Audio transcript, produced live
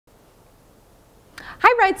Hi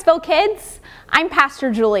Wrightsville kids, I'm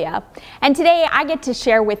Pastor Julia, and today I get to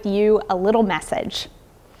share with you a little message.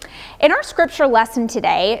 In our scripture lesson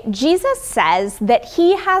today, Jesus says that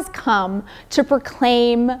he has come to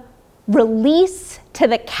proclaim release to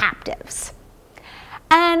the captives.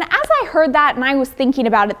 And as I heard that and I was thinking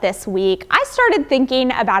about it this week, I started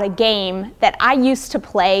thinking about a game that I used to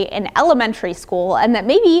play in elementary school and that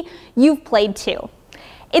maybe you've played too.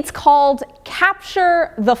 It's called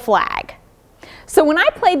Capture the Flag. So when I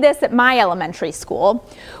played this at my elementary school,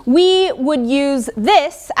 we would use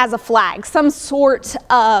this as a flag, some sort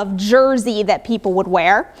of jersey that people would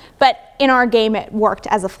wear, but in our game it worked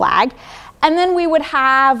as a flag. And then we would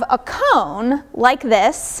have a cone like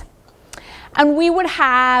this, and we would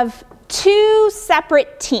have two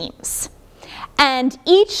separate teams. And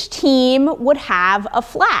each team would have a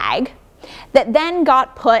flag that then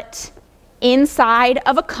got put inside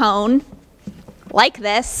of a cone like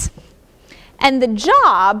this. And the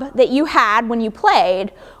job that you had when you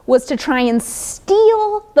played was to try and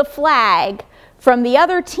steal the flag from the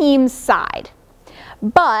other team's side.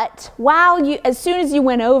 But as soon as you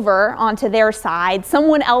went over onto their side,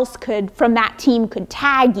 someone else from that team could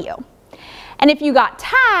tag you. And if you got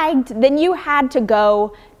tagged, then you had to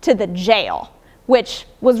go to the jail, which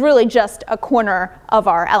was really just a corner of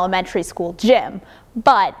our elementary school gym.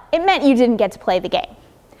 But it meant you didn't get to play the game.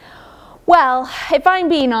 Well, if I'm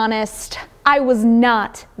being honest, I was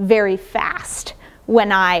not very fast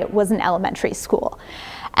when I was in elementary school.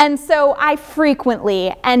 And so I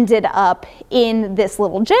frequently ended up in this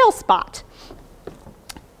little jail spot.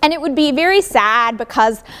 And it would be very sad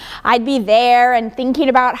because I'd be there and thinking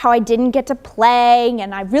about how I didn't get to play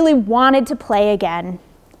and I really wanted to play again.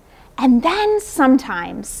 And then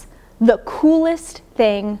sometimes the coolest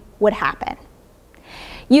thing would happen.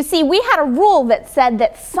 You see, we had a rule that said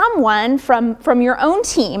that someone from your own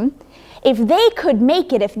team, if they could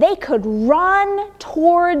make it, if they could run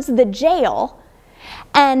towards the jail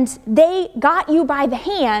and they got you by the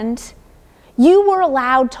hand, you were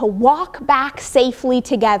allowed to walk back safely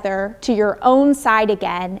together to your own side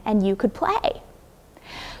again and you could play.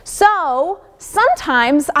 So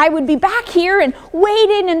sometimes I would be back here and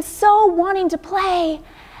waiting and so wanting to play,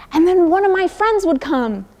 and then one of my friends would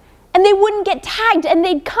come and they wouldn't get tagged, and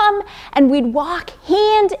they'd come and we'd walk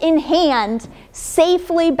hand in hand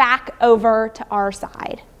safely back over to our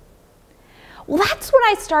side. Well, that's what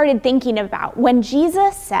I started thinking about when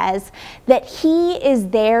Jesus says that he is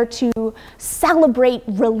there to celebrate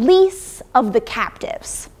release of the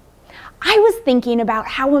captives. I was thinking about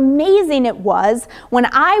how amazing it was when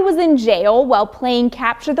I was in jail while playing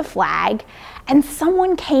Capture the Flag, and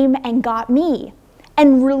someone came and got me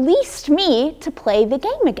and released me to play the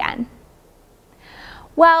game again.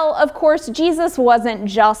 Well, of course, Jesus wasn't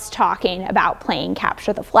just talking about playing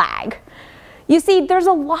Capture the Flag. You see, there's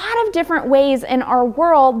a lot of different ways in our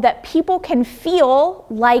world that people can feel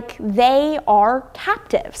like they are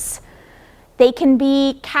captives. They can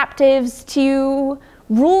be captives to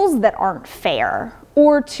rules that aren't fair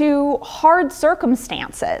or to hard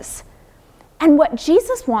circumstances. And what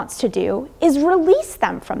Jesus wants to do is release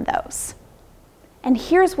them from those. And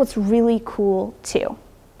here's what's really cool too.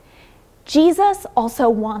 Jesus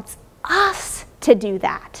also wants us to do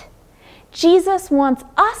that. Jesus wants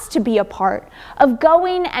us to be a part of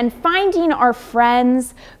going and finding our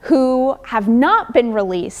friends who have not been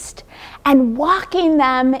released and walking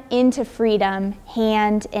them into freedom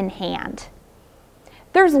hand in hand.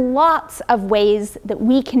 There's lots of ways that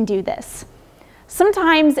we can do this.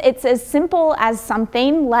 Sometimes it's as simple as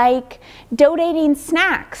something like donating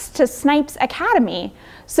snacks to Snipes Academy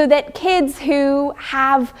so that kids who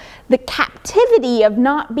have the captivity of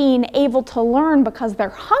not being able to learn because they're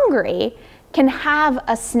hungry can have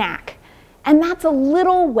a snack. And that's a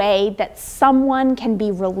little way that someone can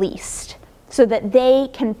be released so that they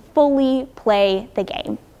can fully play the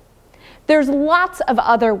game. There's lots of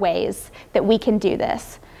other ways that we can do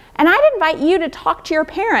this. And I'd invite you to talk to your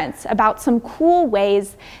parents about some cool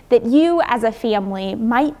ways that you as a family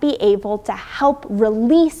might be able to help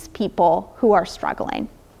release people who are struggling.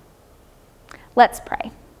 Let's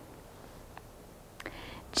pray.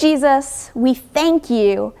 Jesus, we thank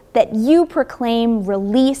you that you proclaim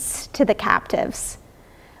release to the captives.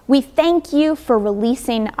 We thank you for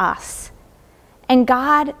releasing us. And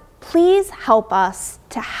God, please help us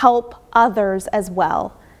to help others as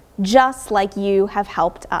well, just like you have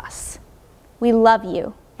helped us. We love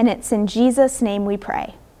you, and it's in Jesus' name we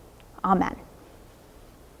pray. Amen.